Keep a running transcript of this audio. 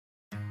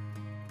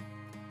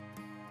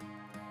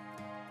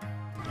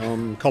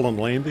I'm Colin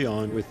Lambie.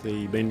 I'm with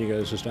the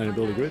Bendigo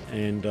Sustainability Group,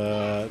 and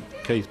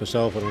Keith,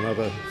 myself and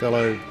another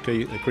fellow,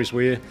 Chris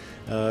Weir,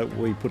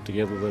 we put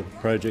together the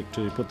project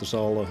to put the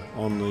solar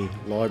on the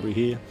library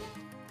here.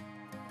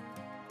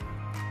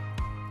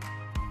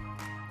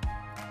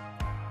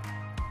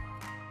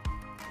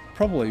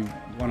 Probably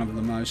one of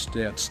the most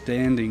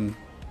outstanding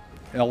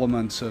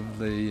elements of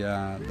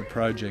the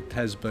project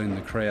has been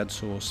the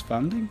crowdsourced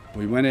funding.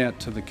 We went out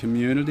to the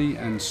community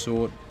and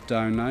sought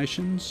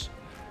donations,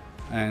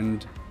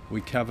 and we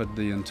covered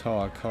the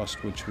entire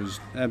cost, which was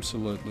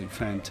absolutely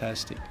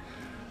fantastic.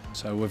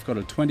 So we've got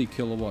a 20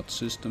 kilowatt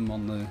system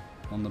on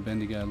the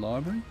Bendigo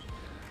Library,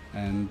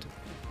 and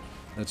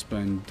that's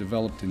been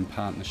developed in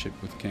partnership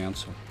with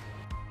Council.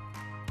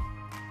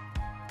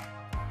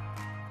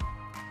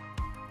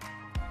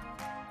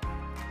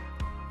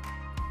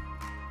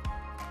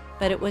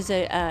 But it was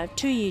a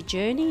 2-year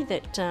journey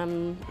that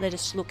let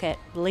us look at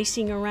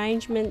leasing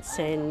arrangements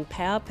and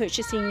power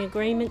purchasing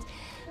agreements.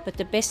 But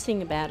the best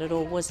thing about it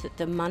all was that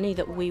the money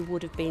that we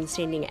would have been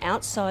sending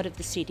outside of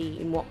the city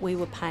in what we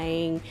were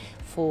paying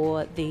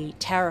for the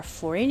tariff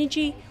for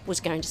energy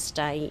was going to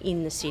stay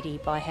in the city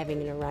by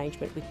having an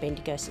arrangement with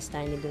Bendigo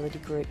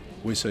Sustainability Group.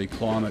 We see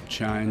climate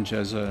change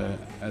as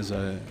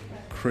a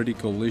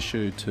critical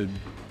issue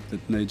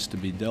that needs to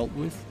be dealt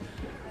with,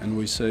 and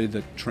we see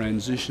that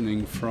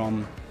transitioning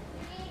from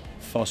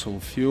fossil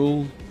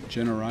fuel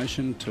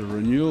generation to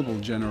renewable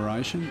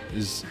generation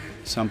is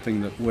something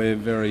that we're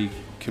very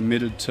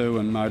committed to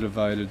and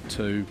motivated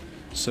to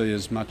see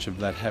as much of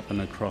that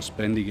happen across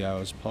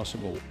Bendigo as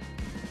possible.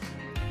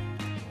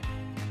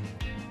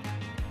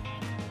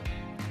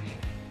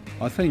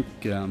 I think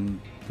the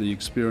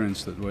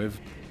experience that we've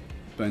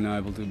been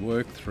able to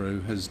work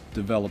through has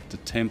developed a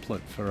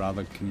template for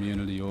other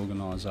community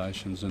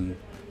organisations and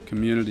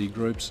community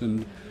groups,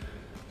 and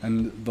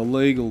the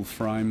legal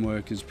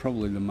framework is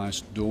probably the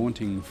most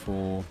daunting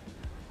for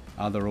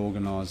other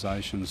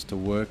organisations to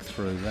work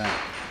through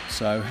that.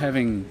 So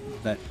having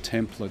that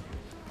template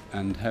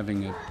and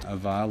having it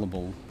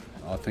available,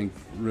 I think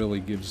really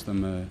gives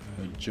them a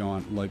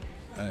giant leap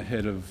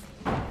ahead of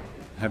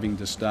having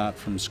to start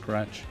from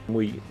scratch.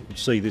 We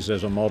see this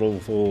as a model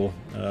for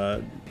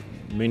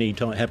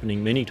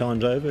happening many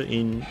times over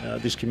in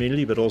this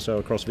community, but also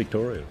across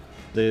Victoria.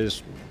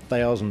 There's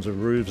thousands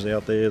of roofs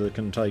out there that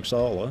can take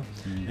solar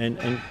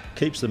and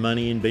keeps the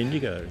money in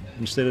Bendigo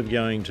instead of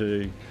going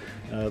to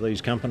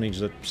these companies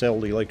that sell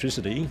the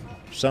electricity,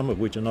 some of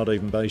which are not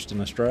even based in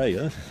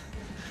Australia.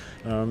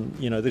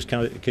 This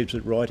keeps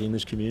it right in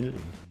this community.